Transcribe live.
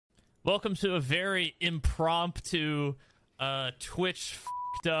Welcome to a very impromptu, Twitch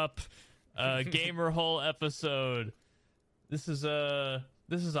f***ed up, gamer hole episode. This is a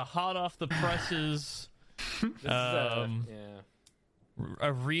hot off the presses, a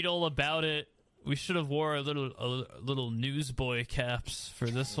read all about it. We should have wore a little newsboy caps for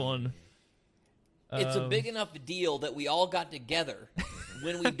this one. It's a big enough deal that we all got together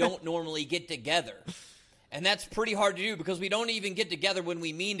when we don't normally get together. And that's pretty hard to do because we don't even get together when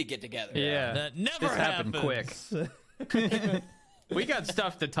we mean to get together. Yeah. That never this happened quick. We got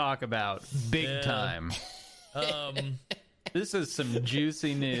stuff to talk about. Big time. This is some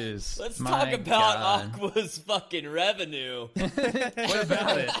juicy news. Let's talk about Aqua's fucking revenue. What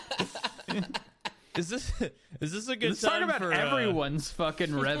about it? Is this a good Let's time talk about for everyone's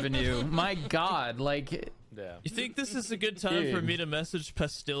fucking revenue. My God, like, Yeah. You think this is a good time for me to message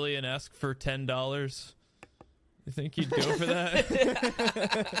Pastilli and ask for $10? You think he'd go for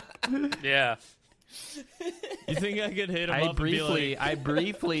that? Yeah. You think I could hit him up and be like, I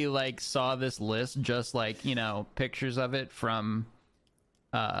briefly like saw this list, just like, you know, pictures of it from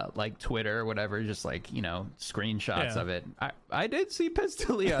like Twitter or whatever, just like, you know, screenshots of it. I did see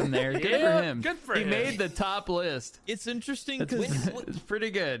Pastilli on there. Good for him. Good for he him. made the top list. It's interesting because It's pretty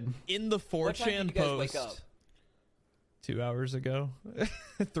good. in the What time 4chan did you guys post wake up? 2 hours ago,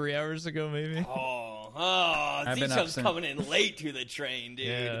 3 hours ago, maybe. I've been up Zisham's since- coming in late to the train, dude.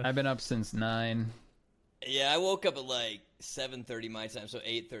 Yeah. I've been up since 9. Yeah, I woke up at like 7:30 my time, so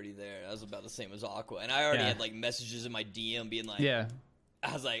 8:30 there. That was about the same as Aqua. And I already Yeah. had like messages in my DM being like, Yeah.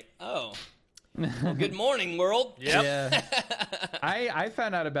 I was like, oh, well, good morning, world. Yep. Yeah. I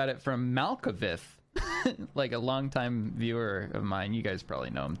found out about it from Malkovith, like a longtime viewer of mine. You guys probably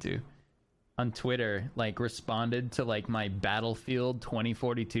know him too. On Twitter, like responded to like my Battlefield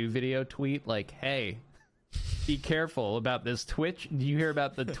 2042 video tweet, like, "Hey, be careful about this Twitch. Do you hear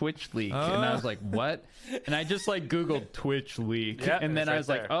about the Twitch leak?" And I was like, "What?" And I just like Googled Twitch leak, Yeah, and then it's I right was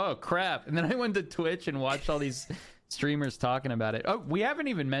like, there. "Oh crap!" And then I went to Twitch and watched all these streamers talking about it. Oh, we haven't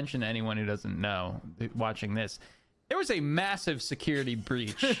even mentioned anyone who doesn't know watching this. There was a massive security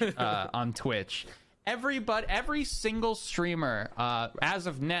breach on Twitch. Every single streamer, as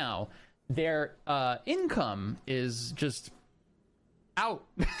of now, their income is just out.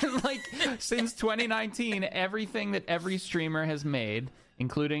 Like, since 2019, everything that every streamer has made,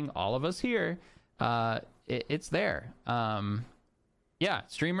 including all of us here, it's there. Yeah,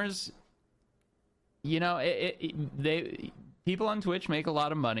 streamers, you know, people on Twitch make a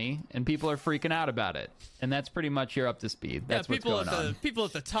lot of money, and people are freaking out about it. And that's pretty much you're up to speed. That's what's going on. People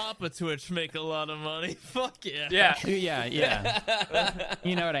at the top of Twitch make a lot of money. Fuck yeah. Yeah. Yeah.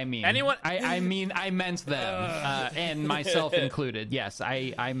 You know what I mean. Anyone- I meant them, and myself included. Yes,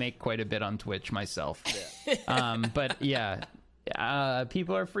 I make quite a bit on Twitch myself. But yeah,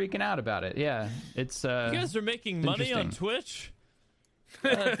 people are freaking out about it. Yeah, it's. You guys are making money on interesting. Twitch?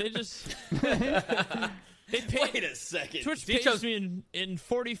 They just... They pay, Wait a second. Twitch pays me in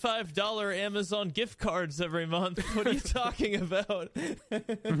 $45 Amazon gift cards every month. What are you talking about?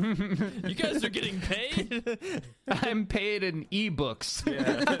 You guys are getting paid? I'm paid in ebooks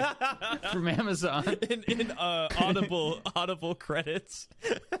from Amazon. in Audible credits.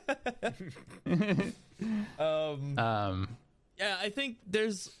 Yeah, I think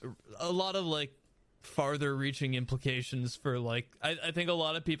there's a lot of like farther reaching implications for like I think a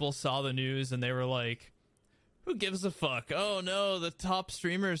lot of people saw the news and they were like, who gives a fuck? Oh no, the top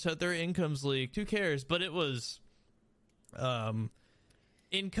streamers had their incomes leaked. Who cares? But it was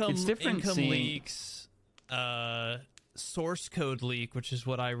income leaks, source code leak, which is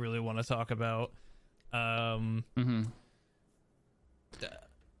what I really want to talk about.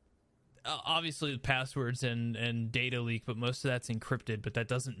 Obviously the passwords and data leak, but most of that's encrypted, but that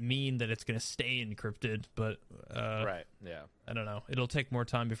doesn't mean that it's going to stay encrypted. But Right. Yeah. I don't know. It'll take more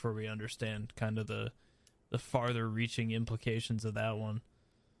time before we understand kind of the farther reaching implications of that one.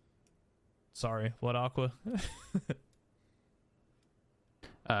 Sorry, what, Aqua?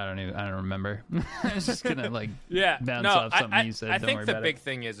 I don't remember. I was just gonna like bounce no, off something I you said. I Don't think worry the about big it.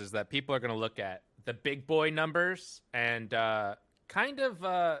 thing is that people are going to look at the big boy numbers and kind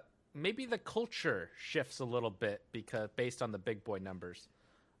of maybe the culture shifts a little bit because based on the big boy numbers.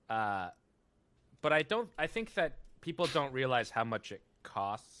 But I think that people don't realize how much it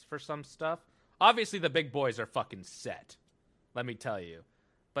costs for some stuff. Obviously, the big boys are fucking set. Let me tell you.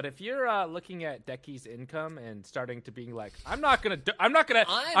 But if you're looking at Decky's income and starting to being like, I'm not gonna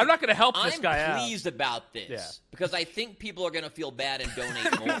help this guy out. I'm pleased about this because I think people are gonna feel bad and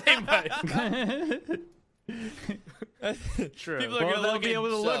donate more. True. People are Well, gonna they'll look be at, able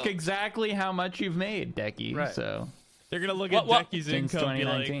to look exactly how much you've made, Decky. Right. So They're gonna look Well, at Decky's since income and be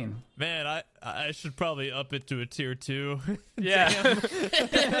like, 2019. man, I should probably up it to a tier 2. Yeah.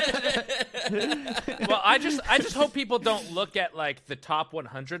 Well, I just hope people don't look at like the top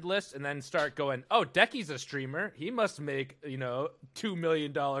 100 list and then start going, "Oh, Decky's a streamer. He must make $2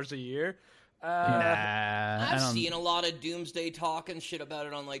 million a year." Nah, I I've don't. seen a lot of doomsday talk and shit about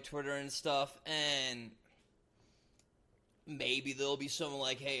it on like Twitter and stuff, and maybe there'll be someone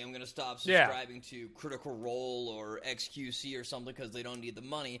like, hey, I'm gonna stop subscribing to Critical Role or XQC or something because they don't need the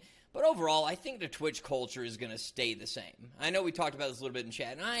money. But overall, I think the Twitch culture is gonna stay the same. I know we talked about this a little bit in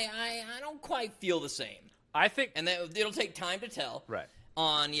chat, and I don't quite feel the same. I think And that it'll take time to tell. right.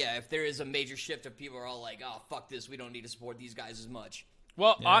 If there is a major shift of people are all like, oh, fuck this, we don't need to support these guys as much.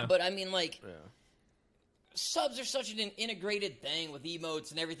 Well, Yeah. But I mean, like, subs are such an integrated thing with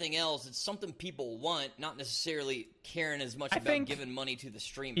emotes and everything else. It's something people want, not necessarily caring as much about think- giving money to the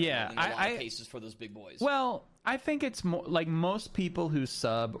streamer. Yeah, in a lot of cases for those big boys. Well, I think it's more like most people who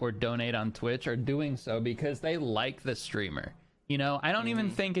sub or donate on Twitch are doing so because they like the streamer. I don't even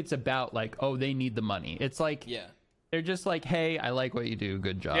think it's about like, oh, they need the money. It's like yeah. they're just like, hey, I like what you do.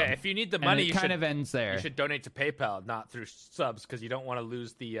 Good job. Yeah, if you need the And money, it you kind should of ends there. You should donate to PayPal, not through subs, because you don't want to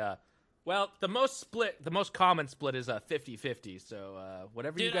lose the. The most common split is 50-50. So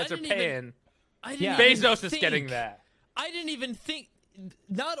whatever Dude, you guys I are didn't even- paying, I didn't Yeah. even Bezos is think- getting that. I didn't even think.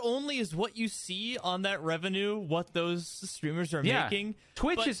 Not only is what you see on that revenue what those streamers are Yeah. making,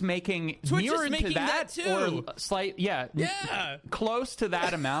 Twitch but is making Twitch is nearer to making that too. or slight, Yeah. close to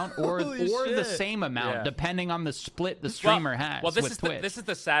that amount, or Holy the shit. same amount, Yeah. depending on the split the streamer has Well, this with is Twitch. this is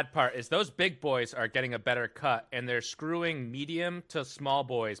the sad part: is those big boys are getting a better cut, and they're screwing medium to small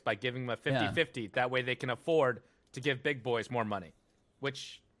boys by giving them a 50-50. That way, they can afford to give big boys more money,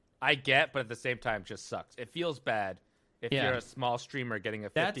 which I get, but at the same time, just sucks. It feels bad if Yeah. you're a small streamer getting a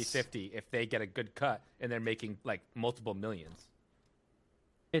That's- 50-50 if they get a good cut and they're making like multiple millions.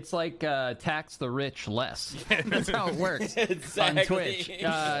 It's like tax the rich less. That's how it works Exactly. on Twitch.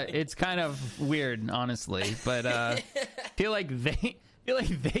 It's kind of weird, honestly, but feel like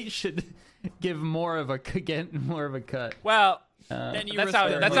they should get more of a cut. Well, then you that's how-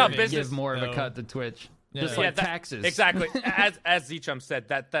 respect that's how moving. business- Give more of a though. cut to Twitch. Yeah. Just Yeah, like taxes. Exactly. as Zichum said,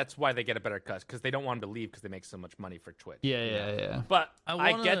 that's why they get a better cut, because they don't want them to leave because they make so much money for Twitch. Yeah. But I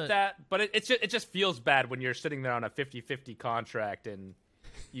I wanna- get that, but it just feels bad when you're sitting there on a 50-50 contract and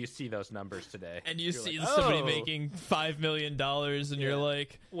you see those numbers today. And you You're see like, somebody "Oh," making $5 million, and you're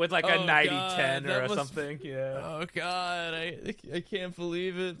like, with like "Oh, a 90-10 God, or that was- something. Yeah. oh God, I can't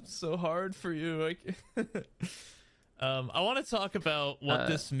believe it. It's so hard for you. I want to talk about what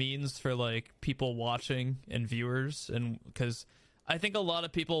this means for like people watching and viewers, and because I think a lot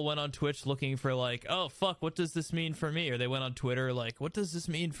of people went on Twitch looking for like, oh fuck, what does this mean for me? Or they went on Twitter like, what does this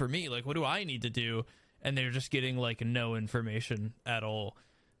mean for me? Like, what do I need to do? And they're just getting like no information at all.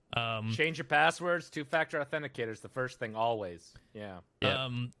 Change your passwords. 2-factor authenticator is the first thing always. Yeah.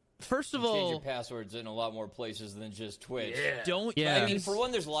 First of Change all, your passwords in a lot more places than just Twitch. don't. Yeah. I mean, for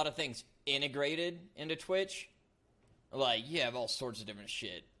one, there's a lot of things integrated into Twitch. Like, you have all sorts of different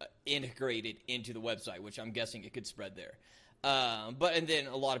shit integrated into the website, which I'm guessing it could spread there. And then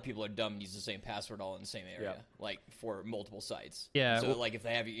a lot of people are dumb and use the same password all in the same area, like for multiple sites. Yeah, So, well- like, if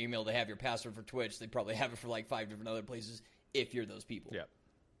they have your email, they have your password for Twitch. They probably have it for like 5 different other places if you're those people. Yeah.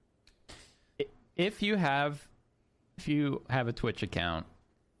 If you have a Twitch account,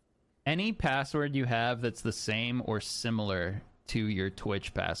 any password you have that's the same or similar to your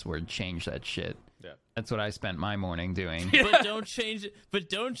Twitch password, change that shit. Yeah. That's what I spent my morning doing. But don't change it. But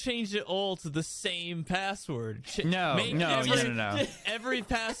don't change it all to the same password. No. Every- Every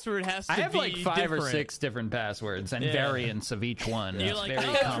password has to I have be like 5 or different. 6 different passwords and Yeah. variants of each one. You're It's like, very "Oh,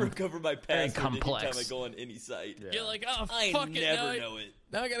 I have to com- recover my password complex. anytime I go on any site. You're like, oh I fuck it. never Now know it.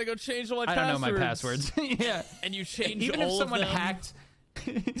 now I gotta go change all my I don't passwords. know my passwords. Yeah. And you change Even if all someone of them hacked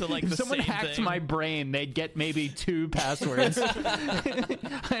to like if the someone same hacked thing. my brain, they'd get maybe 2 passwords.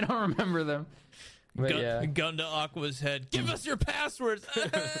 I don't remember them. But yeah. Gun to Aqua's head. Give us your passwords.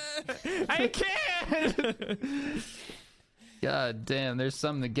 I can't. God damn, there's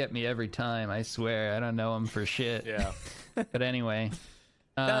some that get me every time. I swear, I don't know them for shit. Yeah. But anyway,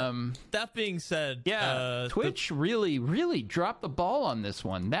 That being said, Twitch really dropped the ball on this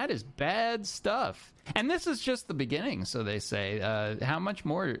one. That is bad stuff. And this is just the beginning, so they say. How much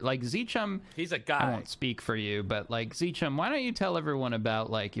more? Like Zichum, He's a I guy. won't speak for you, but like Zichum, why don't you tell everyone about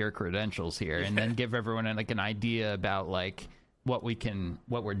like your credentials here, and then give everyone like an idea about like what we're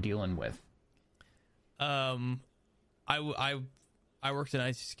dealing with. I worked in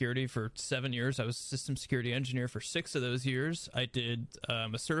IT security for 7 years. I was a system security engineer for 6 of those years. I did a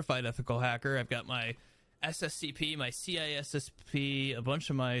certified ethical hacker. I've got my SSCP, my CISSP, a bunch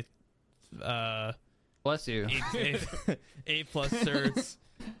of my Bless you. A plus certs.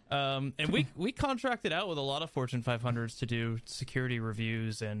 And we contracted out with a lot of Fortune 500s to do security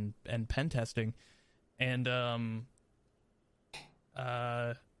reviews and pen testing. And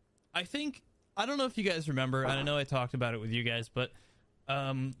I think, I don't know if you guys remember, and I know I talked about it with you guys, but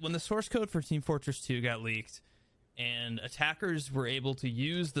when the source code for Team Fortress 2 got leaked and attackers were able to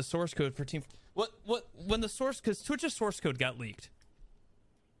use the source code for when the source, because Twitch's source code got leaked.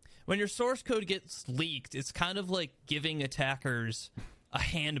 When your source code gets leaked, it's kind of like giving attackers a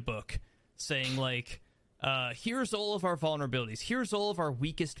handbook saying, like, here's all of our vulnerabilities, here's all of our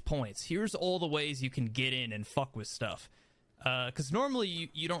weakest points, here's all the ways you can get in and fuck with stuff. Because normally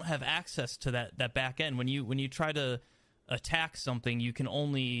you don't have access to that back end. When you try to attack something, you can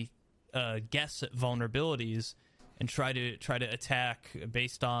only guess at vulnerabilities and try to attack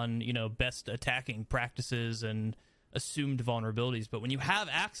based on, you know, best attacking practices and assumed vulnerabilities. But when you have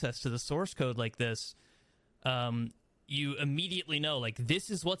access to the source code like this, you immediately know, like,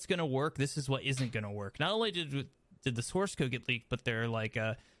 this is what's going to work, this is what isn't going to work. Not only did the source code get leaked, but their like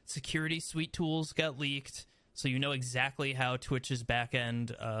security suite tools got leaked, so you know exactly how Twitch's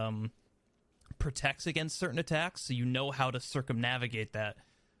backend protects against certain attacks, so you know how to circumnavigate that.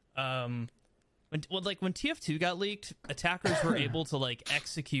 When TF2 got leaked, attackers were able to like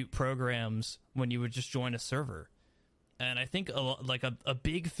execute programs when you would just join a server. And I think a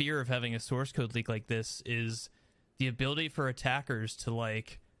big fear of having a source code leak like this is the ability for attackers to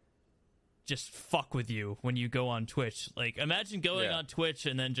like just fuck with you when you go on Twitch. Like, imagine going on Twitch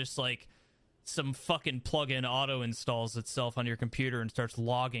and then just like some fucking plugin auto installs itself on your computer and starts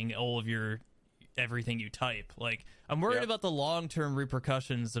logging all of your everything you type. Like, I'm worried about the long-term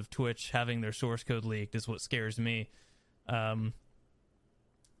repercussions of Twitch having their source code leaked is what scares me.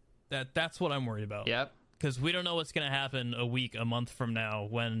 That's what I'm worried about. Yep. Because we don't know what's going to happen a month from now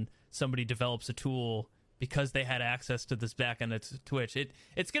when somebody develops a tool because they had access to this backend at Twitch.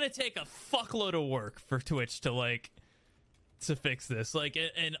 It's going to take a fuckload of work for Twitch to fix this. Like, an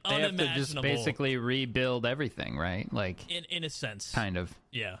They have unimaginable... to just basically rebuild everything, right? Like, in a sense. kind of.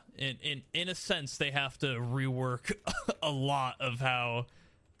 Yeah. In a sense, they have to rework a lot of how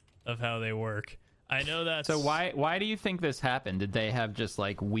they work. I know that's... So why do you think this happened? Did they have just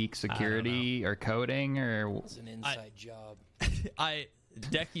like weak security or coding, or It's an inside job.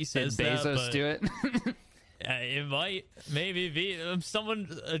 Decky did says Bezos that, but do it? it might maybe be a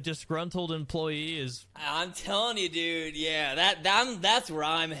disgruntled employee is... I'm telling you, dude. Yeah, that's where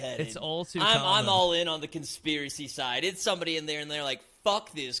I'm headed. It's all too I'm common. all in on the conspiracy side. It's somebody in there and they're like,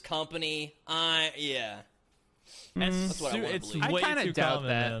 "Fuck this company." That's what I want to It's believe. way I kinda too doubt common,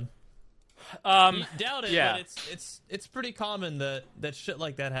 that. man. You doubt it, yeah. but it's pretty common that shit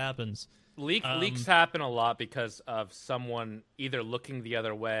like that happens. Leaks happen a lot because of someone either looking the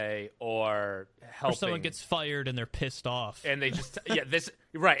other way or helping. Or someone gets fired and they're pissed off. And they just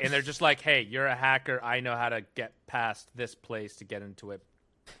right, and they're just like, "Hey, you're a hacker. I know how to get past this place to get into it."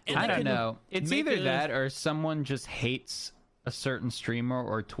 And I they don't can know. It's make either a- that or someone just hates a certain streamer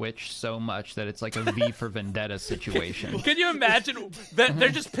or Twitch so much that it's like a V for Vendetta situation. Can you imagine that they're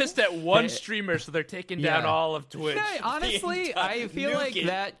just pissed at one streamer, so they're taking down Yeah. all of Twitch? Yeah, honestly, I feel like Nuke it.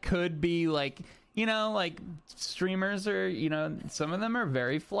 that could be like, you know, like streamers are, you know, some of them are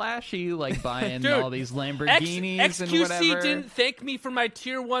very flashy, like buying Dude, all these Lamborghinis and XQC whatever. didn't thank me for my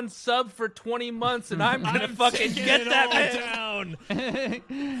tier 1 sub for 20 months, and I'm gonna fucking get that man.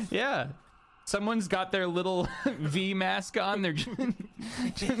 down. Yeah. Someone's got their little V mask on. They're just...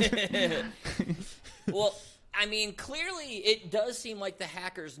 Well, I mean, clearly it does seem like the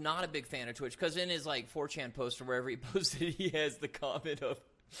hacker's not a big fan of Twitch, because in his like 4chan post or wherever he posted, he has the comment of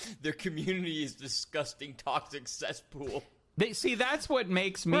their community is disgusting, toxic cesspool. See, that's what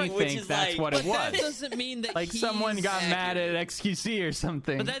makes me Which think is that's like- what it But that was. doesn't mean that Like he's someone got mad accurate. at XQC or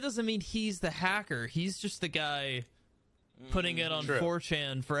something. But that doesn't mean he's the hacker. He's just the guy putting it on True.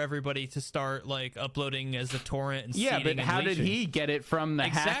 4chan for everybody to start like uploading as a torrent and Yeah, seeding but and how did leeching. he get it from the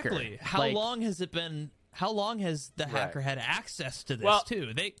hacker? Exactly. How Like, long has it been? How long has the hacker had access to this Well-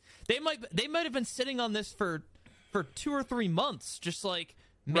 too? They might have been sitting on this for 2 or 3 months, just like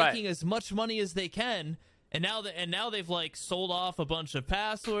making as much money as they can. And now they've like sold off a bunch of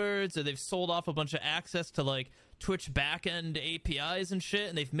passwords, or they've sold off a bunch of access to like Twitch backend APIs and shit,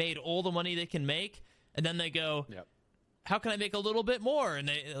 and they've made all the money they can make. And then they go, Yep. how can I make a little bit more? And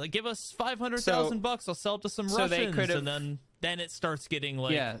they like, give us $500,000. I'll sell it to some so they Russians. could've- And then it starts getting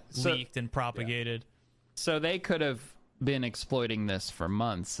like Yeah, so- leaked and propagated. So they could have been exploiting this for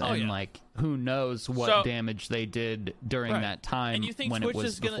months, and yeah. like who knows what So- damage they did during Right. that time And you think when Twitch it was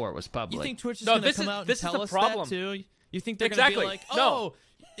is gonna, before it was public. You think Twitch is No, going to this come is- out this and is tell the us problem. that too? You think they're Exactly. going to be like, No. oh,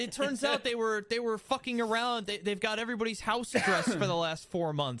 it turns out they were fucking around. They've got everybody's house address for the last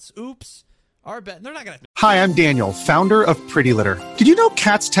 4 months. Oops. Our bet. They're not going to. Hi, I'm Daniel, founder of Pretty Litter. Did you know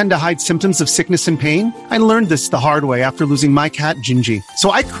cats tend to hide symptoms of sickness and pain? I learned this the hard way after losing my cat, Gingy.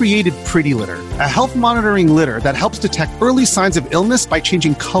 So I created Pretty Litter, a health monitoring litter that helps detect early signs of illness by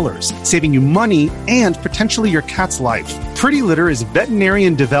changing colors, saving you money and potentially your cat's life. Pretty Litter is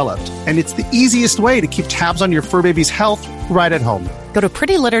veterinarian developed, and it's the easiest way to keep tabs on your fur baby's health right at home. Go to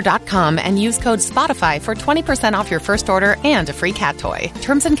prettylitter.com and use code SPOTIFY for 20% off your first order and a free cat toy.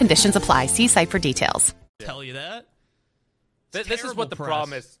 Terms and conditions apply. See site for details. Tell you that. This is terrible what the press.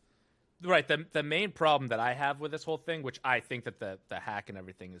 problem is. Right. The main problem that I have with this whole thing, which I think that the hack and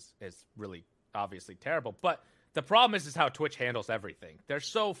everything is really obviously terrible, but the problem is how Twitch handles everything. They're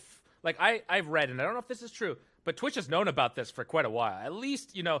so I've read, and I don't know if this is true, but Twitch has known about this for quite a while. At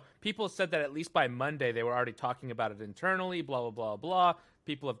least, people said that at least by Monday they were already talking about it internally, blah, blah, blah, blah.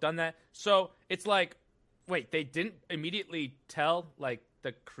 People have done that. So it's like, wait, they didn't immediately tell,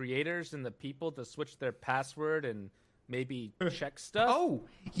 the creators and the people to switch their password and maybe check stuff? Oh,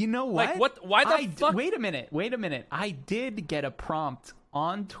 you know what? Why the fuck? Wait a minute. I did get a prompt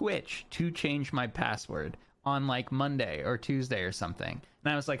on Twitch to change my password on Monday or Tuesday or something.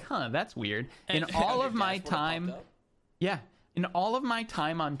 And I was like, that's weird. In all of my time, in all of my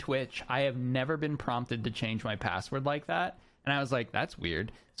time on Twitch, I have never been prompted to change my password like that. And I was like, that's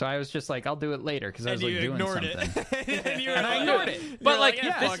weird. So I was just like, I'll do it later because I was And you doing ignored something. it. And I ignored it. But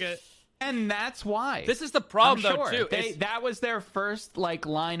fuck it. And that's why. This is the problem, I'm though, sure. too. That was their first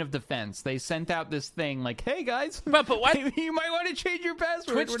line of defense. They sent out this thing hey guys, But why? you might want to change your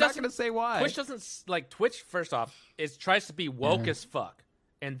password. Twitch We're not doesn't- going to say why. Twitch doesn't Twitch. First off, tries to be woke as fuck,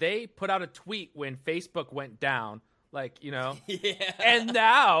 and they put out a tweet when Facebook went down, and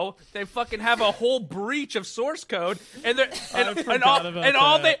now they fucking have a whole breach of source code, and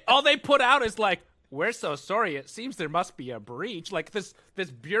all they put out is we're so sorry. It seems there must be a breach. This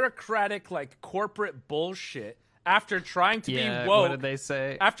bureaucratic corporate bullshit. After trying to be woke, what did they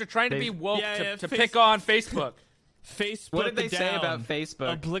say? After trying to be woke to Face- pick on Facebook. Facebook. What did they say down. about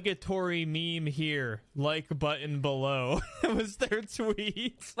Facebook? Obligatory meme here. Like button below. Was their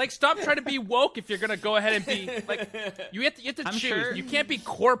tweet. Stop trying to be woke if you're gonna go ahead and be you have to I'm choose. sure- You can't be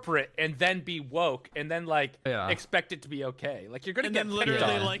corporate and then be woke and then expect it to be okay. You're gonna And get then picked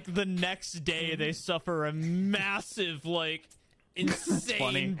literally on. the next day they suffer a massive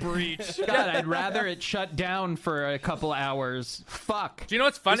insane breach. God, I'd rather it shut down for a couple hours. Fuck. Do you know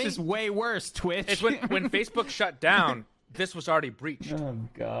what's funny? This is way worse, Twitch. It's when Facebook shut down, this was already breached. Oh,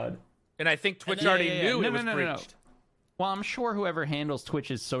 God. And I think Twitch Yeah, already yeah. knew No, it was no, no, no. breached. Well, I'm sure whoever handles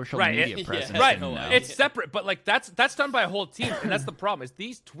Twitch's social Right, media presence. Right, will know. it's separate, but that's done by a whole team, and that's the problem. Is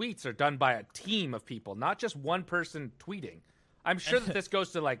these tweets are done by a team of people, not just one person tweeting. I'm sure that this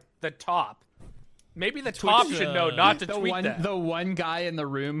goes to the top. Maybe the top should know not to tweet that. The one guy in the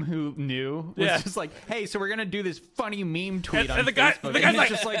room who knew was just hey, so we're gonna do this funny meme tweet on and the guy- Facebook. the guy's and he's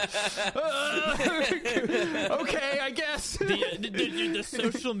just okay, I guess. The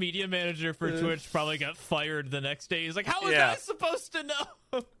social media manager for Twitch probably got fired the next day. He's like, how was I supposed to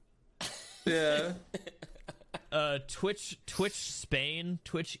know? Yeah. Twitch Spain,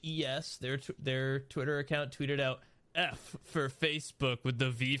 Twitch ES, their Twitter account tweeted out F for Facebook with the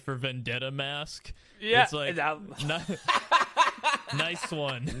V for Vendetta mask. Yeah, It's nice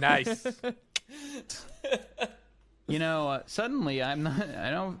one. Nice. Suddenly I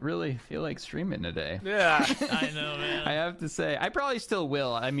don't really feel like streaming today. Yeah. I know, man. I have to say, I probably still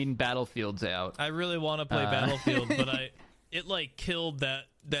will. I mean, Battlefield's out. I really want to play Battlefield, but it killed that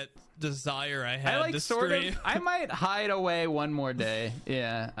desire I had to stream. I might hide away one more day.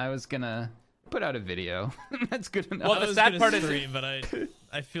 Yeah, I was gonna put out a video. That's good enough. Well, I was sad gonna part is- stream, but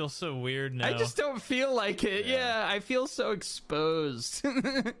I feel so weird now. I just don't feel like it. Yeah, I feel so exposed.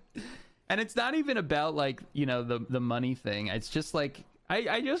 And it's not even about the money thing. It's just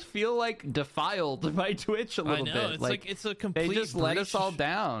I just feel defiled by Twitch a little I know. bit. It's a complete they just let us breach all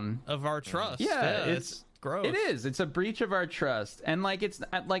down. of our trust. Yeah, it's gross. It is. It's a breach of our trust, and it's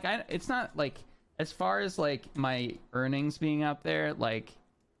it's not as far as my earnings being out there.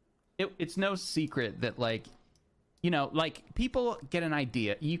 It's no secret that people get an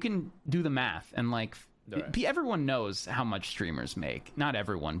idea. You can do the math, and everyone knows how much streamers make. Not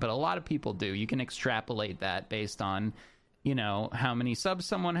everyone, but a lot of people do. You can extrapolate that based on how many subs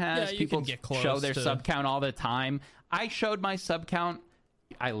someone has. Yeah, you People can get close show their to- sub count all the time. I showed my sub count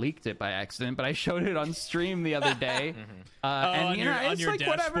I leaked it by accident, but I showed it on stream the other day. And on you your, know, on it's your like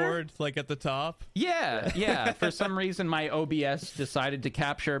dashboard, whatever. like at the top. Yeah. For some reason, my OBS decided to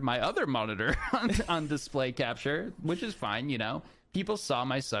capture my other monitor on display capture, which is fine. You know, people saw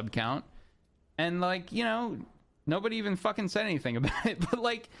my sub count, and like, you know, nobody even fucking said anything about it. But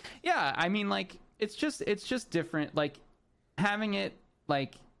like, yeah, I mean, like, it's just different. Like having it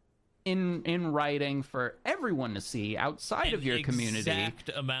like in writing for everyone to see outside of your community. Exact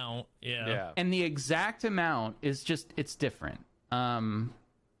amount, yeah. And the exact amount is just, it's different.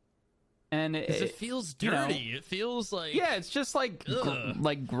 And it feels you know, dirty. It feels like, yeah, it's just like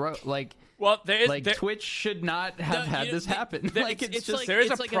Well, there is like Twitch should not have had this happen. Like it's just there is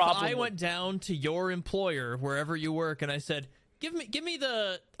a like problem if I with- went down to your employer wherever you work and I said, Give me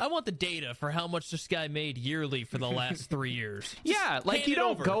I want the data for how much this guy made yearly for the last 3 years. yeah, like hand you it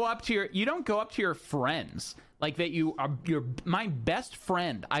don't over. go up to your friends like that. You are my best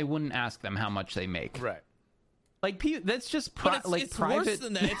friend. I wouldn't ask them how much they make. right. Like that's just But it's private. worse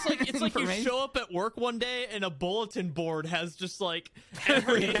than that. It's like you information. show up at work one day and a bulletin board has just like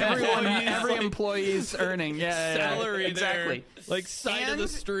every every employee's earning salary exactly. there, like side of the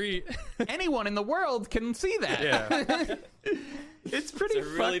And- street. Anyone in the world can see that. Yeah. It's pretty It's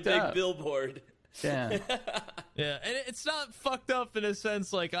a really fucked big up. billboard. Yeah. Yeah, and it's not fucked up in a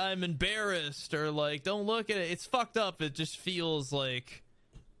sense like I'm embarrassed or like don't look at it. It's fucked up. It just feels like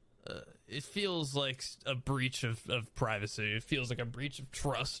a breach of privacy. It feels like a breach of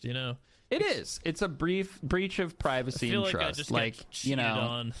trust, you know? It is. It's a breach of I privacy feel and like I trust. just Like, got you cheated know,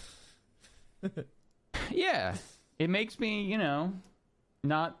 on. yeah. It makes me, you know,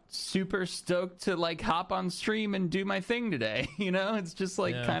 not super stoked to like hop on stream and do my thing today. You know, it's just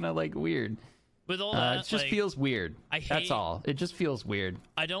like Yeah. kind of like weird. With all that, It just like, feels weird. I hate- That's all. It just feels weird.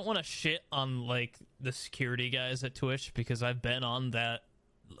 I don't want to shit on like the security guys at Twitch because I've been on that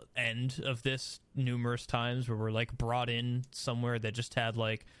end of this numerous times where we're like brought in somewhere that just had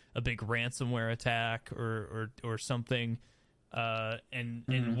like a big ransomware attack or something.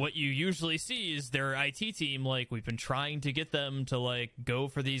 And what you usually see is their IT team, like we've been trying to get them to like go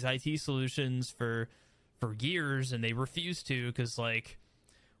for these IT solutions for years and they refuse to because like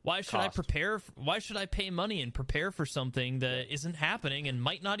why should why should I pay money and prepare for something that isn't happening and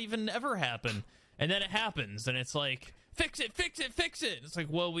might not even ever happen? And then it happens and it's like fix it. It's like,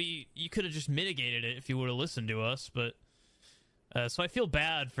 well, you could have just mitigated it if you would have listened to us, but so I feel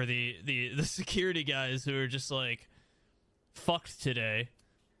bad for the security guys who are just like fucked today.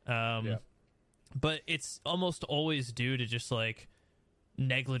 But it's almost always due to just like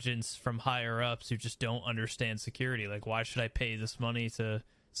negligence from higher ups who just don't understand security. Like, why should I pay this money to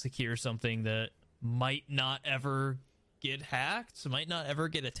secure something that might not ever get hacked, might not ever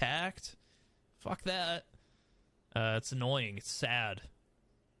get attacked? Fuck that. It's annoying. It's sad.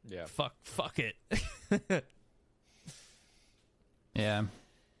 Yeah. Fuck it. Yeah.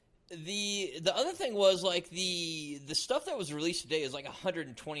 The other thing was like the stuff that was released today is like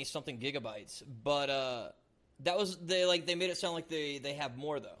 120 something gigabytes, but they made it sound like they have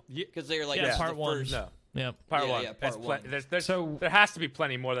more though, because they're like, Yeah, this is part the one. first- No. Yeah. Part Yeah, one. yeah, part one. There has to be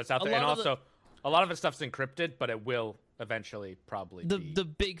plenty more that's out A there, and lot of also a lot of the stuff's encrypted, but it will eventually probably be. The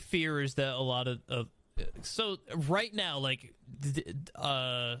big fear is that a lot of so right now, like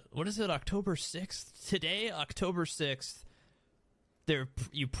what is it, October 6th today, October 6th,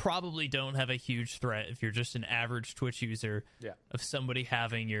 you probably don't have a huge threat if you're just an average Twitch user of somebody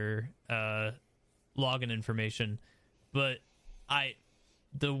having your login information, but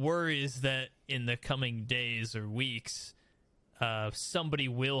the worry is that in the coming days or weeks somebody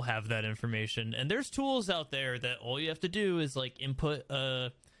will have that information, and there's tools out there that all you have to do is like input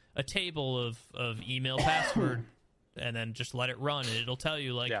a table of email password and then just let it run, and it'll tell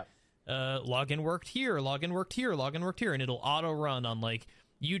you like login worked here, and it'll auto run on like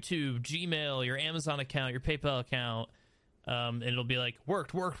YouTube, Gmail, your Amazon account, your PayPal account, and it'll be like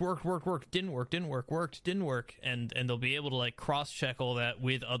worked, didn't work, and they'll be able to like cross check all that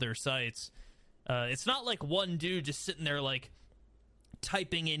with other sites. It's not like one dude just sitting there like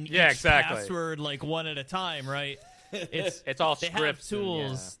typing in each password like one at a time, right? It's all they scripts have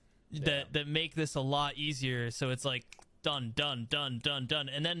tools that make this a lot easier, so it's like done,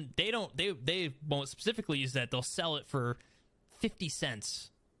 and then they won't specifically use that. They'll sell it for 50 cents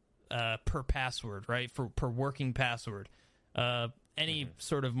per password, right? Per working password. Any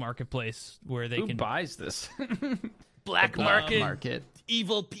sort of marketplace where they Who can buys this? black market.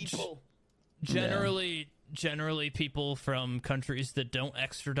 evil people. Generally people from countries that don't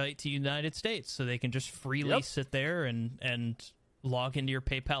extradite to United States, so they can just freely sit there and log into your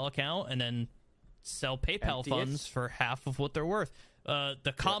PayPal account and then sell PayPal funds for half of what they're worth.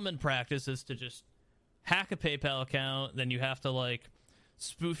 The common practice is to just hack a PayPal account, then you have to like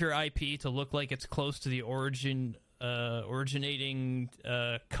spoof your IP to look like it's close to the originating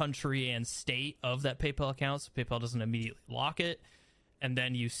country and state of that PayPal account, so PayPal doesn't immediately lock it. And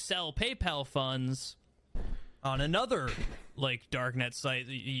then you sell PayPal funds on another like darknet site.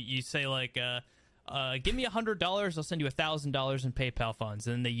 You say like, give me $100, I'll send you $1,000 in PayPal funds.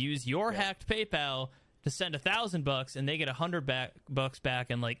 And then they use your hacked PayPal to send $1,000, and they get $100 back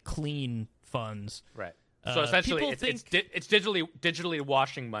in like clean funds. Right. So essentially, people it's digitally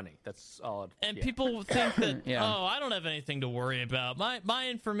washing money. That's all. People think that oh, I don't have anything to worry about. My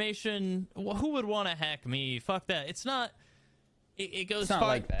information. Who would want to hack me? Fuck that. It's not. It goes It's not far,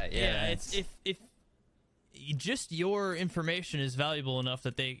 like that. Yeah. It's if just your information is valuable enough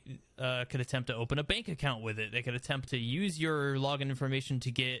that they could attempt to open a bank account with it. They could attempt to use your login information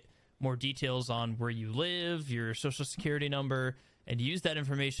to get more details on where you live, your social security number, and use that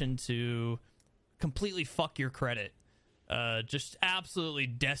information to completely fuck your credit. Just absolutely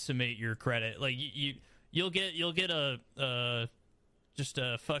decimate your credit. Like you'll get a just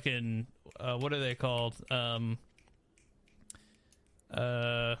a fucking what are they called?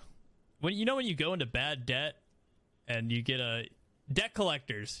 When you go into bad debt and you get a debt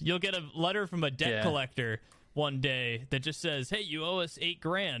collectors, you'll get a letter from a debt collector one day that just says, "Hey, you owe us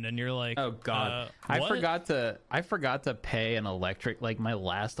 $8,000," and you're like, "Oh God, what? I forgot to pay an my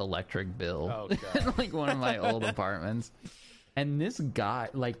last electric bill, Oh, God. in like one of my old apartments." And this guy,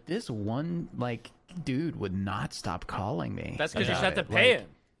 like this one, like dude, would not stop calling me. That's because you just about have to it. pay Like, him.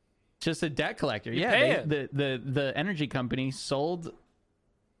 Just a debt collector. You Yeah, pay the energy company sold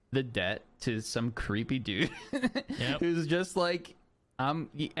the debt to some creepy dude who's just like,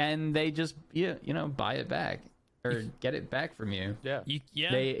 and they just buy it back or get it back from you. Yeah.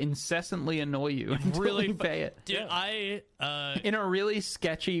 They incessantly annoy you until really you pay it. Dude, In a really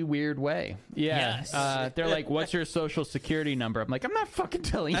sketchy, weird way. Yeah. Yes. They're like, "What's your social security number?" I'm like, "I'm not fucking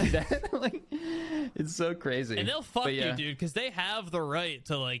telling you that." Like, it's so crazy. and they'll fuck you, dude, because they have the right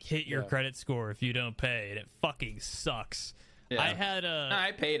to like hit your credit score if you don't pay, and it fucking sucks. Yeah. I had No,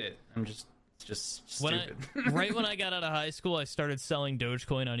 I paid it. I'm just stupid. Right when I got out of high school, I started selling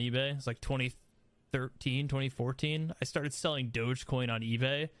Dogecoin on eBay. It's like 2013, 2014. I started selling Dogecoin on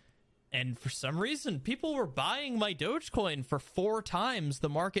eBay, and for some reason, people were buying my Dogecoin for 4 times the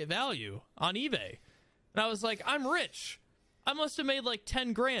market value on eBay. And I was like, I'm rich. I must have made like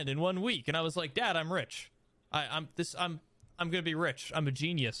 $10,000 in 1 week. And I was like, Dad, I'm rich. I'm gonna be rich. I'm a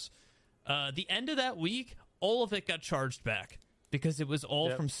genius. The end of that week, all of it got charged back because it was all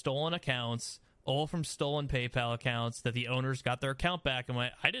from stolen accounts, all from stolen PayPal accounts that the owners got their account back and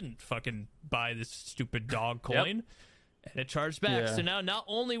went, I didn't fucking buy this stupid dog coin. And it charged back. Yeah. So now not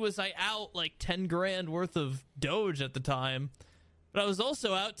only was I out like $10,000 worth of Doge at the time, but I was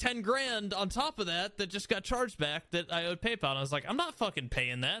also out $10,000 on top of that just got charged back that I owed PayPal. And I was like, I'm not fucking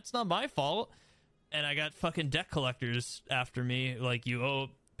paying that. It's not my fault. And I got fucking debt collectors after me. Like, you owe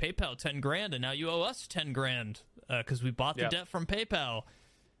PayPal $10,000 and now you owe us $10,000 because we bought the debt from PayPal.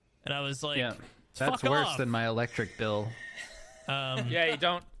 And I was like, that's fuck worse off. than my electric bill. Yeah, you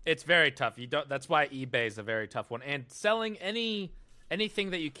don't. It's very tough. You don't. That's why eBay is a very tough one. And selling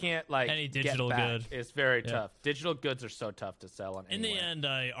anything that you can't like Any digital get back good. is very tough. Digital goods are so tough to sell on. In the anywhere. end,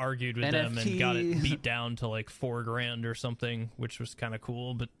 I argued with them and got it beat down to like $4,000 or something, which was kind of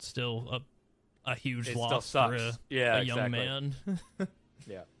cool, but still a huge It loss still for sucks. a Yeah, young exactly. man.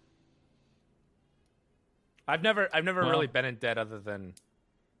 Yeah. I've never really been in debt other than,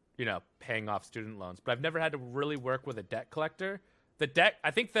 paying off student loans, but I've never had to really work with a debt collector. I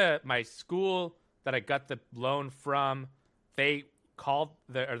think my school that I got the loan from, they called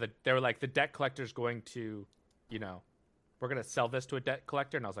they were like, the debt collector's going to, we're going to sell this to a debt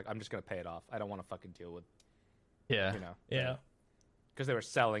collector. And I was like, I'm just going to pay it off. I don't want to fucking deal with, Yeah. because they were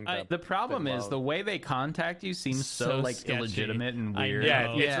selling The problem is loan. the way they contact you seems so like sketchy. illegitimate and I weird. know.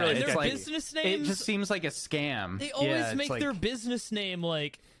 Yeah, it's really And their sketchy. business It names, just seems like a scam. they always Yeah, it's make like- their business name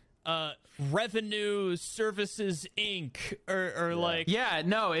like Revenue Services Inc. or like Yeah,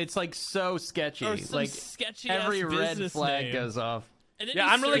 no, it's like so sketchy. or some Like sketchy every ass red business flag name. goes off. And then Yeah,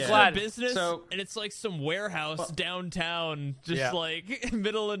 you I'm really search glad. their business, So- and it's like some warehouse downtown, just Yeah. like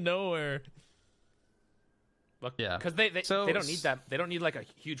middle of nowhere. Yeah. because they So- don't need that. They don't need like a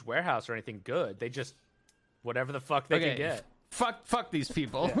huge warehouse or anything good. They just whatever the fuck they can get. Fuck these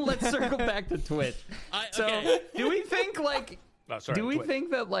people. Let's circle back to Twitch. So, Okay. do we think like Oh, sorry, do we Twitch.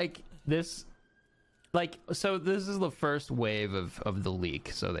 think that like this so this is the first wave of the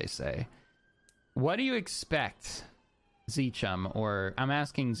leak, so they say. What do you expect Zeechum, or I'm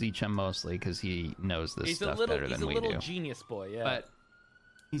asking Zeechum mostly because he knows this stuff better than we do. He's a little genius boy, yeah. But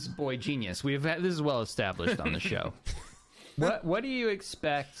he's a boy genius. This is well established on the show. What do you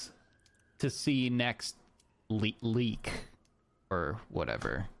expect to see next leak or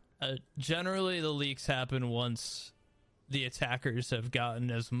whatever? Generally, the leaks happen once the attackers have gotten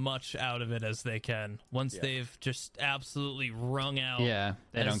as much out of it as they can. Once they've just absolutely wrung out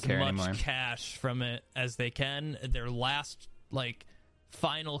they don't care as anymore. much cash from it as they can. Their last,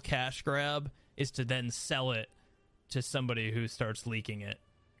 final cash grab is to then sell it to somebody who starts leaking it.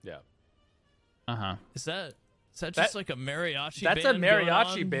 Yeah. Uh-huh. Is that just like a mariachi That's band a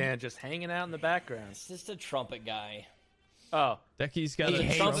mariachi going on? band just hanging out in the background. It's just a trumpet guy. Oh. Becky's got There's a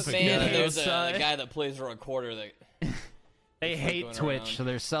a trumpet trumpet band, guy and there's a outside. guy that plays a recorder that... They hate going Twitch, around. so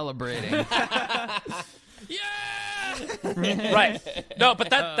they're celebrating. Yeah! Right. No, but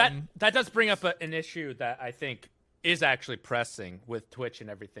that does bring up an issue that I think is actually pressing with Twitch and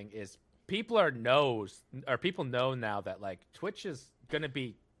everything is people know now that Twitch is going to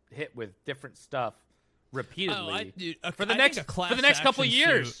be hit with different stuff repeatedly for the next couple of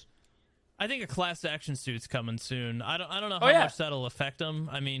years. I think a class action suit's coming soon. I don't know how Oh, yeah. much that'll affect them.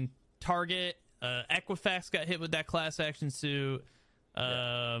 I mean, Target, Equifax got hit with that class action suit.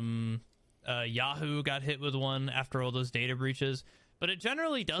 Yahoo got hit with one after all those data breaches. But it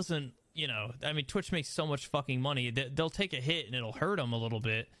generally doesn't, I mean, Twitch makes so much fucking money. They'll take a hit and it'll hurt them a little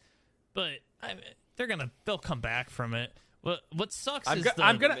bit. But they'll come back from it. What sucks is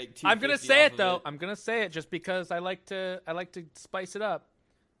I'm gonna make say $250 it though. of it. I'm gonna say it just because I like to spice it up.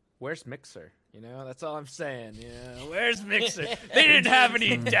 Where's Mixer? That's all I'm saying. Yeah, where's Mixer? They didn't have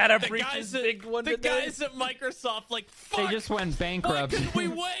any data breaches. the guys at Microsoft, fuck, They just went why bankrupt. couldn't we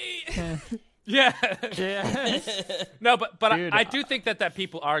wait? Yeah. Yeah. No, but Dude, I do think that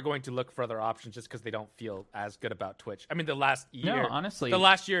people are going to look for other options just because they don't feel as good about Twitch. I mean, the last year, honestly. the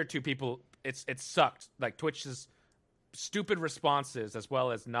last year or two, it sucked. Twitch's stupid responses as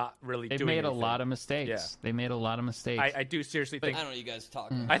well as not really They've doing made anything. a lot of mistakes. Yeah. They made a lot of mistakes. I do seriously think. I don't know you guys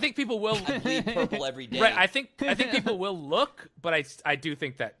talking. I think people will. Bleed purple every day. Right, I think people will look, but I do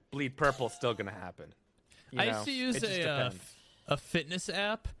think that Bleed Purple is still going to happen. I used to use a fitness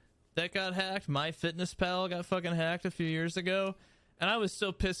app that got hacked. MyFitnessPal got fucking hacked a few years ago, and I was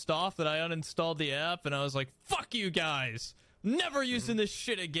so pissed off that I uninstalled the app, and I was like, "Fuck you guys, never using this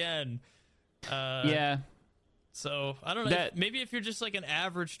shit again." yeah. So I don't know. Maybe if you're just an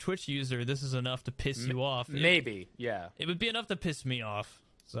average Twitch user, this is enough to piss you off. Maybe, yeah. It would be enough to piss me off.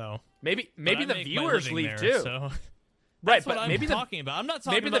 So maybe But I the make my viewers living leave there, too. So Right, that's but what maybe I'm talking about. I'm not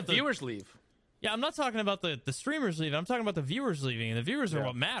talking maybe about the viewers leave. Yeah, I'm not talking about the streamers leaving. I'm talking about the viewers leaving, and the viewers are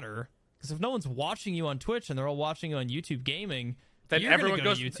what matter. Because if no one's watching you on Twitch and they're all watching you on YouTube Gaming, Then you're everyone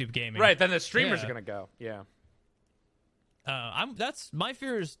gonna go goes to YouTube Gaming, Right, then the streamers Yeah. are going to go. Yeah. That's my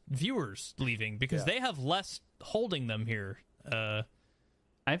fear is viewers leaving because they have less holding them here.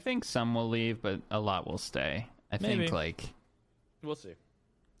 I think some will leave, but a lot will stay. I Maybe. think We'll see.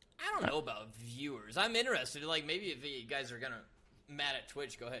 I don't know about viewers. I'm interested. Maybe if you guys are mad at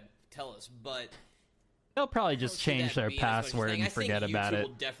Twitch, go ahead, tell us. But they'll probably I don't just see change that their being as much a password thing. and I think forget about YouTube it.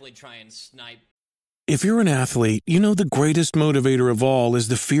 will definitely try and snipe. If you're an athlete, you know the greatest motivator of all is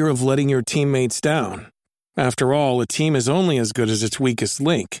the fear of letting your teammates down. After all, a team is only as good as its weakest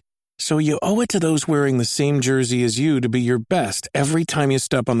link. So you owe it to those wearing the same jersey as you to be your best every time you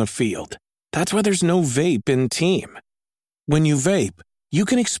step on the field. That's why there's no vape in team. When you vape, you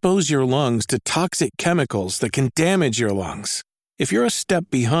can expose your lungs to toxic chemicals that can damage your lungs. If you're a step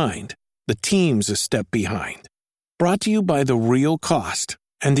behind, the team's a step behind. Brought to you by The Real Cost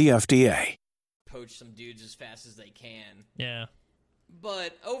and the FDA. Poach some dudes as fast as they can. Yeah.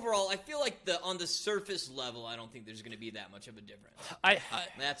 But overall, I feel like on the surface level, I don't think there's going to be that much of a difference.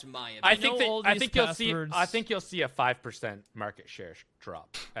 That's my opinion. I think know all I these think you'll see. passwords- I think you'll see a 5% market share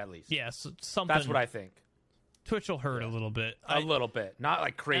drop at least. Yes, something. That's what I think. Twitch will hurt a little bit. A little bit, not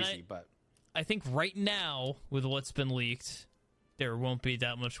like crazy, I- but I think right now, with what's been leaked, there won't be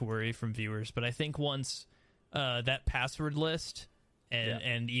that much worry from viewers. But I think once that password list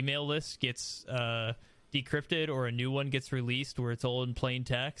and email list gets decrypted or a new one gets released where it's all in plain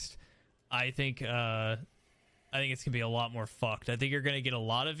text, I think it's gonna be a lot more fucked. I think you're gonna get a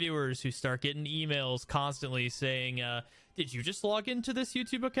lot of viewers who start getting emails constantly saying, "Did you just log into this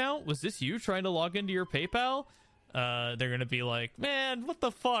YouTube account? Was this you trying to log into your PayPal?" They're gonna be like, "Man, what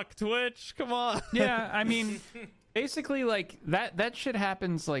the fuck, Twitch? Come on." Yeah, I mean, basically, that shit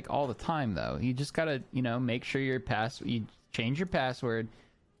happens all the time, though. You just gotta, make sure you change your password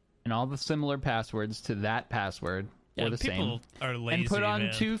and all the similar passwords to that password or the same, people are lazy, and put on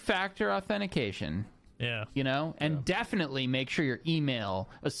man. 2-factor authentication. Yeah. You know, and definitely make sure your email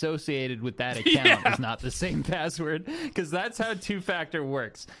associated with that account is not the same password, because that's how two-factor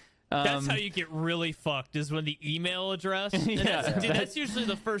works. That's how you get really fucked, is when the email address. And that's usually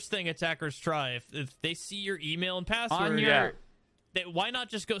the first thing attackers try. If they see your email and password, why not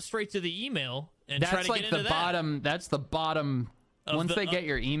just go straight to the email and try to get into that? That's the bottom. Once they get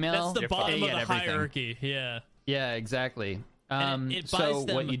your email, that's the bottom of the everything. Hierarchy. Yeah. Yeah, exactly. It so buys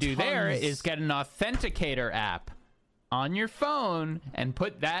them what you do there tons. is get an authenticator app on your phone and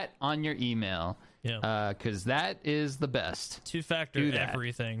put that on your email. Yeah. Because that is the best. Two-factor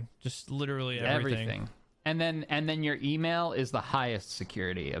everything. Just literally everything. And then your email is the highest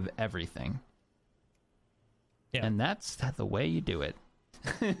security of everything. Yeah. And that's the way you do it.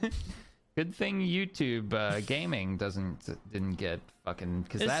 Good thing YouTube gaming didn't get fucking,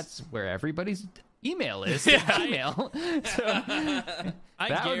 because that's where everybody's email is. Gmail. So,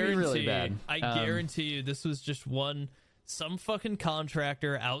 that would be really bad. I guarantee you this was just some fucking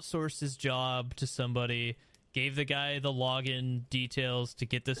contractor outsourced his job to somebody, gave the guy the login details to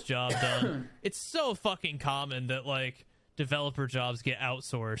get this job done. It's so fucking common that like developer jobs get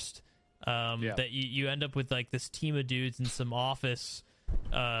outsourced. That you end up with like this team of dudes in some office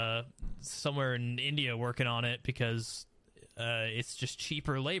somewhere in India working on it because it's just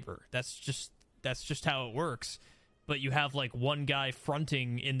cheaper labor. That's just how it works. But you have like one guy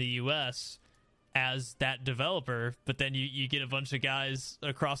fronting in the US as that developer, but then you get a bunch of guys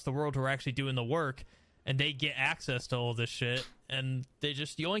across the world who are actually doing the work, and they get access to all this shit, and they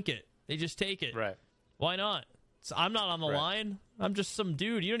just yoink it. They just take it. Right. Why not? So I'm not on the line. I'm just some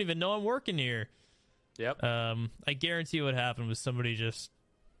dude. You don't even know I'm working here. Yep. I guarantee what happened was somebody just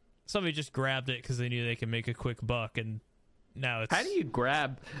grabbed it because they knew they could make a quick buck, and now it's... How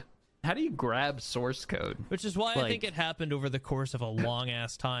do you grab source code? Which is why I think it happened over the course of a long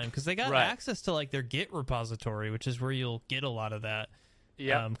ass time, because they got access to like their Git repository, which is where you'll get a lot of that.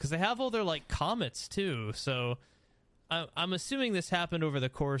 Yeah. Because they have all their like commits too. So I'm assuming this happened over the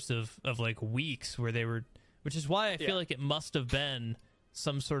course of like weeks, where they were, which is why I feel like it must have been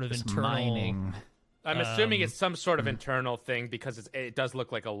some sort of internal mining. I'm assuming it's some sort of internal thing, because it does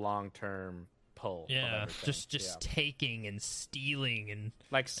look like a long-term pull. Yeah, just taking and stealing, and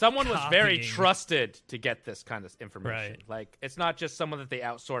like someone was very copying. trusted to get this kind of information. Right. Like it's not just someone that they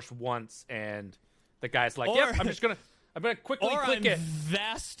outsourced once and the guy's like, "Yep, I'm gonna quickly click it."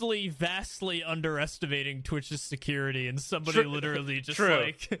 Vastly underestimating Twitch's security, and somebody literally just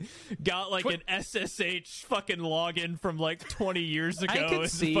like got like an SSH fucking login from like 20 years ago.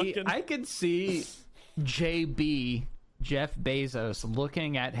 I could see JB, Jeff Bezos,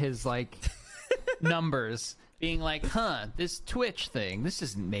 looking at his like numbers, being like, this Twitch thing, this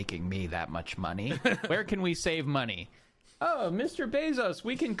isn't making me that much money. Where can we save money? Oh, Mr. Bezos,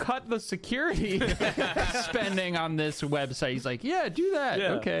 we can cut the security spending on this website. He's like, yeah, do that.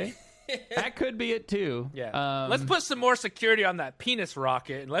 Yeah. Okay. That could be it too. Yeah. Let's put some more security on that penis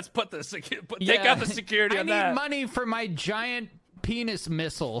rocket, and let's put the take out the security on that. I need money for my giant penis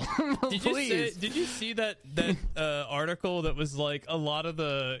missile. Please. Did you see that article that was like a lot of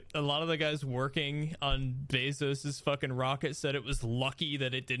the guys working on Bezos's fucking rocket said it was lucky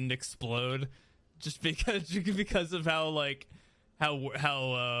that it didn't explode, just because of how like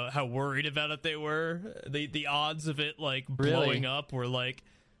how worried about it they were. The odds of it like blowing up were like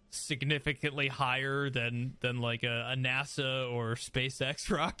significantly higher than like a NASA or SpaceX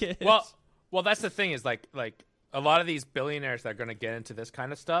rocket. Well, that's the thing, is like a lot of these billionaires that are going to get into this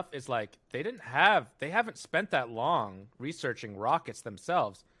kind of stuff is like they haven't spent that long researching rockets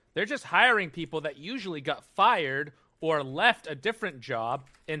themselves. They're just hiring people that usually got fired or left a different job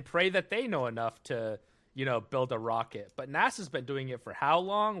and pray that they know enough to, build a rocket. But NASA's been doing it for how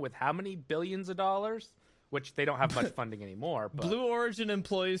long, with how many billions of dollars? Which they don't have much funding anymore. But. Blue Origin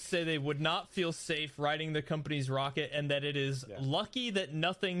employees say they would not feel safe riding the company's rocket, and that it is lucky that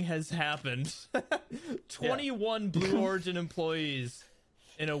nothing has happened. 21 Blue Origin employees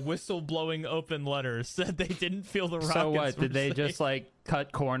in a whistleblowing open letter said they didn't feel the rockets. So what? Did they safe. just like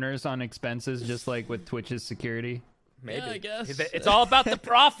cut corners on expenses, just like with Twitch's security? Maybe. Yeah, I guess. It's all about the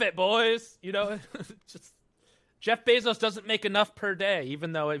profit, boys. Just Jeff Bezos doesn't make enough per day,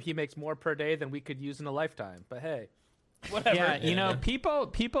 even though he makes more per day than we could use in a lifetime. But hey, whatever. Yeah,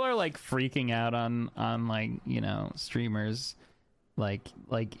 people are like freaking out on like, streamers like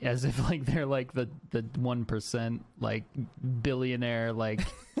as if like they're like the 1% like billionaire like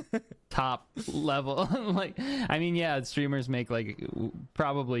top level. Like, I mean, streamers make like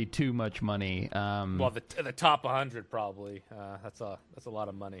probably too much money. Well, the top 100 probably. That's a lot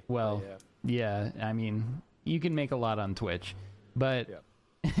of money. Well, yeah. I mean, you can make a lot on Twitch, but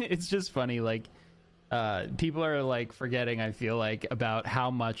it's just funny. Like, People are like forgetting, I feel like, about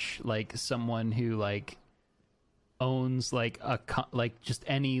how much like someone who like owns like like just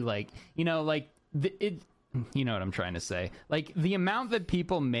any like, you know, like you know what I'm trying to say, like the amount that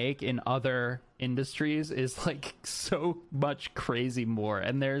people make in other industries is like so much crazy more,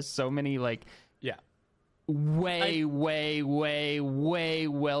 and there's so many like way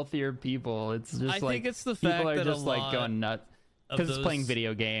wealthier people. It's just I like think it's the people fact are that just a like lot going nuts because it's playing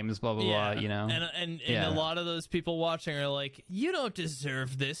video games, blah blah blah, you know. And a lot of those people watching are like, you don't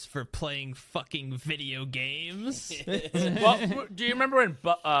deserve this for playing fucking video games. Well, do you remember when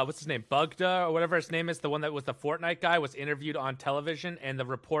what's his name, Bugda or whatever his name is, the one that was the Fortnite guy, was interviewed on television, and the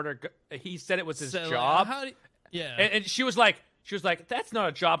reporter he said it was his job, and she was like, that's not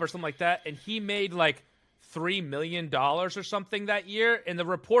a job or something like that, and he made like $3 million or something that year, and the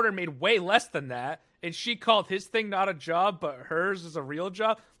reporter made way less than that, and she called his thing not a job, but hers is a real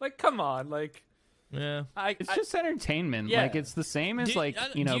job. Like, come on, like, yeah, it's just entertainment. Yeah. Like, it's the same as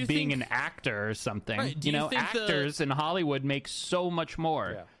you know, being an actor or something. Right, you know, actors in Hollywood make so much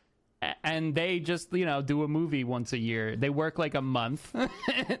more. And they just, you know, do a movie once a year. They work like a month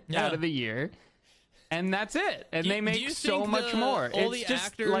out of the year. And that's it. And they make so much more. All it's the just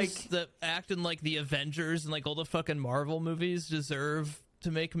actors like that act in like the Avengers and like all the fucking Marvel movies deserve to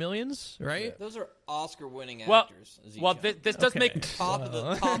make millions, right? Those are Oscar-winning well, actors. This does make top of the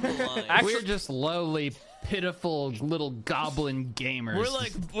line. Actually, we're just lowly, pitiful little goblin gamers.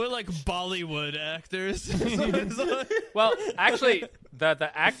 We're like Bollywood actors. well, actually,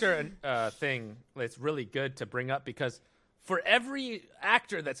 the actor thing is really good to bring up, because for every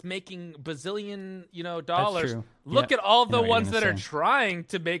actor that's making bazillion, you know, dollars, look at all the ones that are trying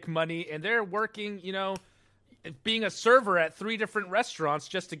to make money, and they're working, you know, being a server at 3 different restaurants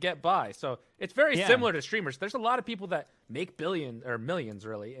just to get by. So it's very similar to streamers. There's a lot of people that make billions or millions,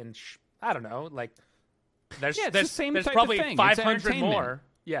 really, and I don't know, like there's the same there's type probably of thing. 500 more.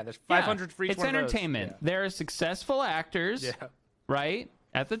 Yeah, there's 500 for each it's one entertainment. of those. There are successful actors, right,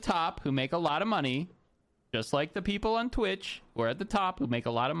 at the top who make a lot of money, just like the people on Twitch who are at the top who make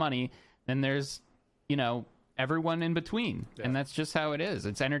a lot of money. Then there's, you know, everyone in between, and that's just how it is.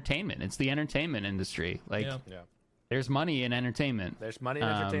 It's entertainment. It's the entertainment industry. Like, there's money in entertainment. There's money in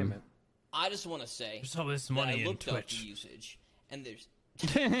entertainment. I just want to say, there's all this money in Twitch. Up the usage, and there's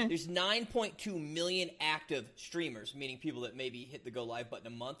 9.2 million active streamers, meaning people that maybe hit the go live button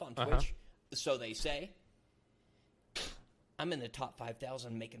a month on Twitch. So they say. I'm in the top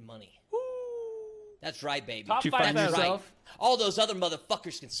 5,000 making money. That's right, baby. Top 5,000. Right. All those other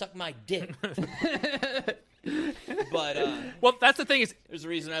motherfuckers can suck my dick. But well, that's the thing is, there's a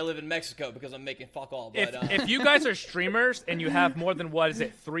reason I live in Mexico, because I'm making fuck all. If, But if you guys are streamers and you have more than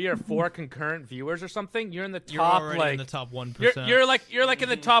 3 or 4 concurrent viewers or something, you're in the top. You're already like in the top 1%. You're like in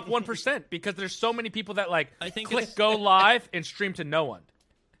the top 1%, because there's so many people that like click go live and stream to no one.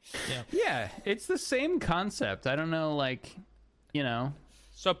 Yeah, it's the same concept. I don't know, like, you know.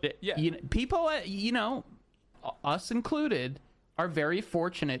 So people, you know, us included, are very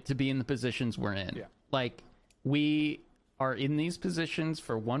fortunate to be in the positions we're in. Yeah. Like, we are in these positions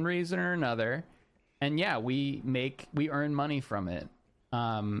for one reason or another, and we earn money from it.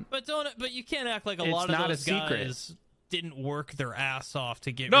 But you can't act like a lot of those guys didn't work their ass off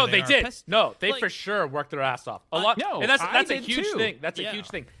to get. No, where they did. No, they for sure worked their ass off a lot. No, and that's a huge too. thing. That's a huge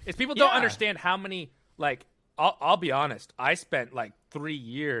thing. Is people don't understand how many, like, I'll be honest. I spent like 3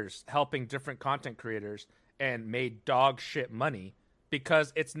 years helping different content creators and made dog shit money,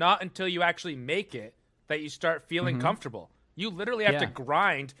 because it's not until you actually make it that you start feeling comfortable. You literally have to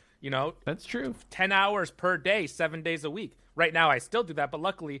grind, you know. That's true. 10 hours per day, 7 days a week. Right now I still do that, but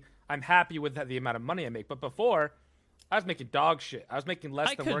luckily I'm happy with the amount of money I make. But before, I was making dog shit. I was making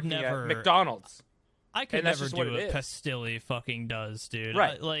less than working at McDonald's. I could never do what Pastilli fucking does, dude.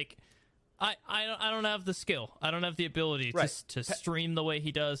 Right. I don't have the skill. I don't have the ability to stream the way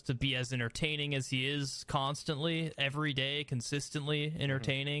he does, to be as entertaining as he is constantly, every day, consistently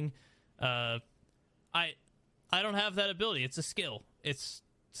entertaining. I don't have that ability. It's a skill. It's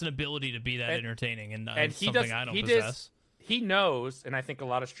an ability to be that entertaining, and something I don't possess. He knows, and I think a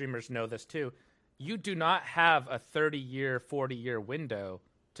lot of streamers know this too, you do not have a 30-year, 40-year window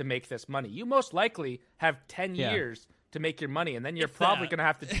to make this money. You most likely have 10 years to make your money, and then you're probably going to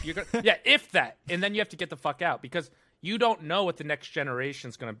have to if that, and then you have to get the fuck out, because you don't know what the next generation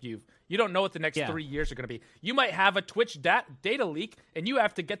is going to be. You don't know what the next 3 years are going to be. You might have a Twitch data leak, and you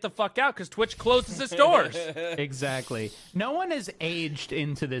have to get the fuck out because Twitch closes its doors. Exactly. No one has aged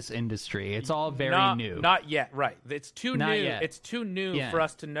into this industry. It's all very new. Not yet, right. It's too new. Yet. It's too new for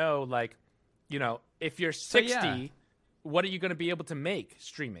us to know, like, you know, if you're 60, what are you going to be able to make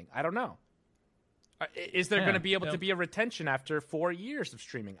streaming? I don't know. Is there going to be able to be a retention after 4 years of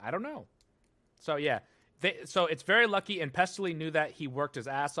streaming? I don't know. So yeah, so it's very lucky, and Pestily knew that. He worked his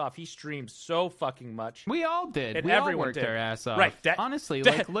ass off. He streamed so fucking much. We all did. And we all everyone worked did. our ass off. Right. Honestly,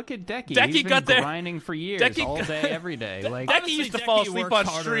 like look at Decky. Decky He's been got there. grinding for years, all day, every day. Like Decky Honestly, used to fall Decky asleep works on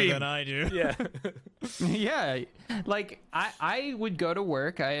harder stream. than I do. Yeah. yeah, like I would go to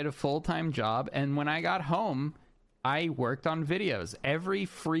work. I had a full-time job, and when I got home, I worked on videos every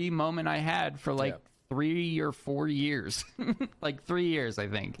free moment I had for like 3 or 4 years. Like 3 years, I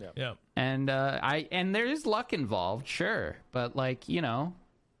think. Yeah. And and there is luck involved, sure, but like, you know,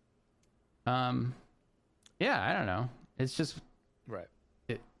 yeah, I don't know. It's just Right.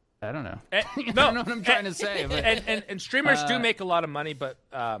 I don't know. No, I don't know what I'm trying to say. But, and streamers do make a lot of money, but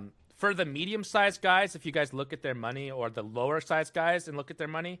for the medium-sized guys, if you guys look at their money, or the lower-sized guys and look at their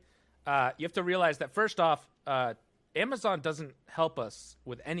money, you have to realize that first off, Amazon doesn't help us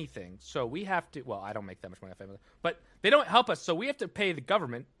with anything, so we have to. Well, I don't make that much money off Amazon, but they don't help us, so we have to pay the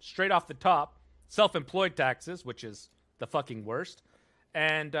government straight off the top, self-employed taxes, which is the fucking worst.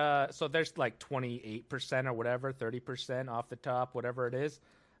 And so there's like 28% or whatever, 30% off the top, whatever it is.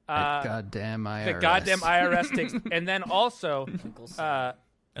 goddamn IRS. The goddamn IRS takes, and then also,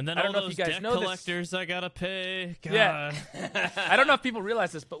 And then I don't all know if those you guys debt know this. collectors I gotta pay. God. Yeah. I don't know if people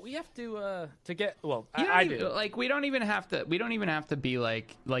realize this, but we have to get. Well, I do. Like we don't even have to be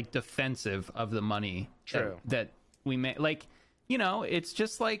like defensive of the money. True. That we make. Like, you know, it's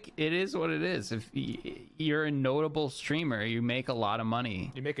just like it is what it is. If you're a notable streamer, you make a lot of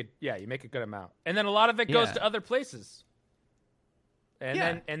money. You make a good amount, and then a lot of it goes Yeah. to other places. And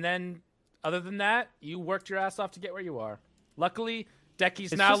Yeah. then, other than that, you worked your ass off to get where you are. Luckily,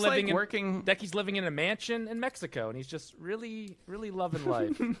 Decky's It's now just like living working. Decky's living in a mansion in Mexico, and he's just really, really loving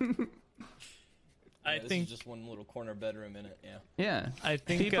life. I This think is just one little corner bedroom in it. Yeah. Yeah. I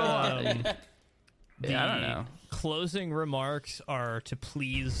think People. the Yeah, I don't know. closing remarks are to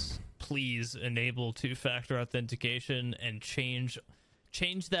please enable two-factor authentication and change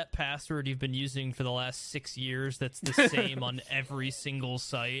that password you've been using for the last 6 years. That's the same on every single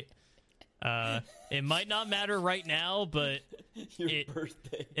site. It might not matter right now, but Your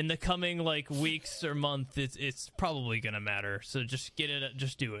birthday. in the coming like weeks or month, it's probably gonna matter. So just get it.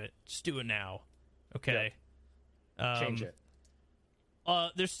 Just do it. Just do it now. Okay. Change it.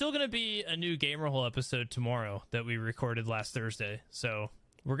 There's still going to be a new Gamerhole episode tomorrow that we recorded last Thursday. So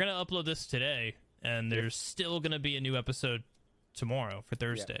we're going to upload this today, and there's still going to be a new episode tomorrow for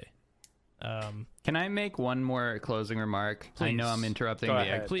Thursday. Can I make one more closing remark? I Please. know I'm interrupting Go the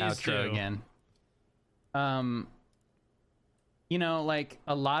ahead. Please outro do. again. You know, like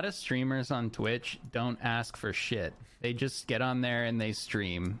a lot of streamers on Twitch don't ask for shit. They just get on there and they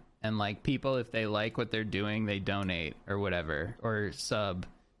stream. And like people, if they like what they're doing, they donate or whatever or sub.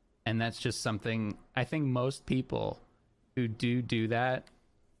 And that's just something I think most people who do that,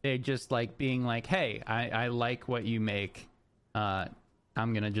 they just like being like, hey, I like what you make. I'm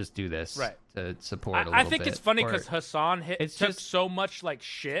going to just do this Right. to support a little I think bit. it's funny Or- because Hassan It's took just- so much like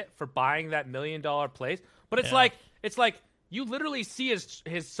shit for buying that $1 million place, but it's Yeah. like you literally see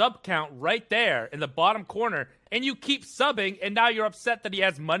his sub count right there in the bottom corner, and you keep subbing, and now you're upset that he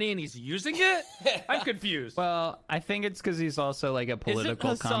has money and he's using it. I'm confused. Well, I think it's because he's also like a political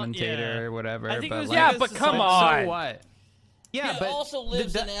Hassan- commentator yeah. or whatever. I think it but was like, Yeah, because but come Hassan- on. So what? Yeah, He but also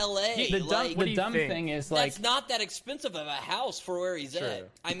lives the in LA. The dumb, like, What do the you dumb think? thing is like that's not that expensive of a house for where he's Sure. at.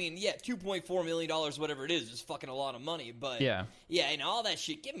 I mean, yeah, $2.4 million, whatever it is fucking a lot of money. But Yeah. and all that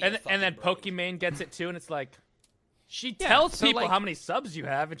shit. Give me and a fucking then break. Pokimane gets it too, and it's like she tells so, people like- how many subs you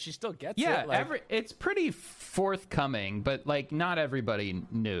have, and she still gets yeah, it. Like, it's pretty forthcoming, but like not everybody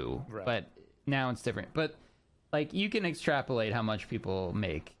knew. Right. But now it's different. But like you can extrapolate how much people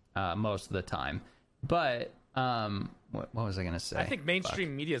make most of the time. But what was I gonna say? I think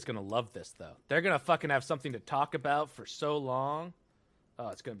mainstream media is gonna love this though. They're gonna fucking have something to talk about for so long. Oh,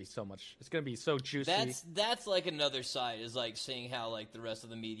 it's gonna be so much. It's gonna be so juicy. That's like another side is like seeing how like the rest of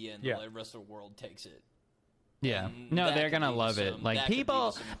the media and Yeah. the rest of the world takes it. Yeah. And No, that they're could gonna lead to love it. some- Like that could lead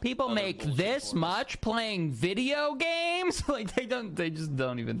to some people other make bullshit this for us. much playing video games. Like they just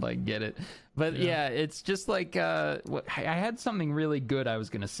don't even like get it. But yeah, it's just like I had something really good I was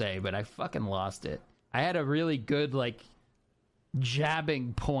gonna say, but I fucking lost it. I had a really good like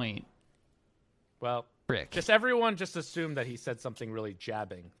jabbing point. Well, Frick. just everyone just assume that he said something really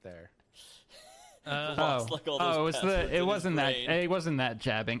jabbing there. Lost, like, all those passwords in his brain. it wasn't that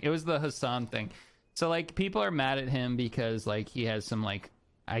jabbing. It was the Hassan thing. So like people are mad at him because like he has some like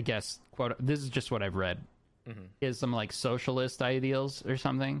I guess quote this is just what I've read. He has some like socialist ideals or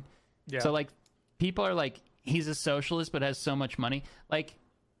something. Yeah. So like people are like he's a socialist but has so much money. Like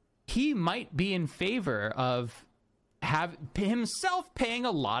he might be in favor of himself paying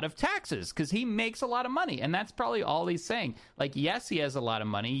a lot of taxes because he makes a lot of money, and that's probably all he's saying. Like, yes, he has a lot of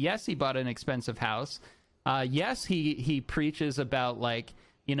money. Yes, he bought an expensive house. Yes, he preaches about, like,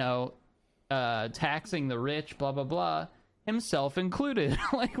 you know, taxing the rich, blah blah blah, himself included.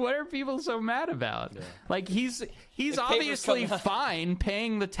 Like, what are people so mad about? Yeah. Like, he's obviously fine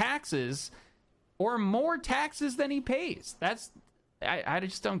paying the taxes or more taxes than he pays. I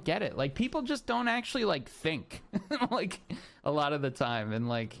just don't get it. Like, people just don't actually, like, think, like, a lot of the time. And,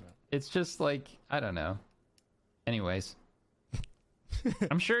 like, it's just, like, I don't know. Anyways.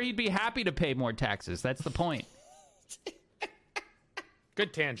 I'm sure he'd be happy to pay more taxes. That's the point.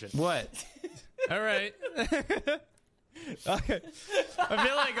 Good tangent. What? All right. Okay. I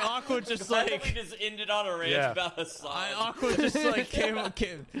feel like Aqua just like we just ended on a rant about a song. Aqua just like came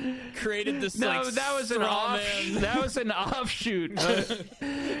created this no, like that was an offshoot.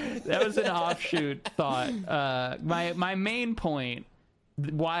 That was an offshoot thought. My main point,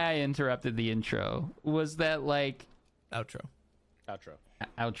 why I interrupted the intro, was that like outro.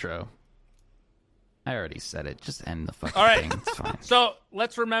 I already said it. Just end the fucking all right. thing. It's fine. So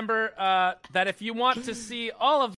let's remember that if you want to see all of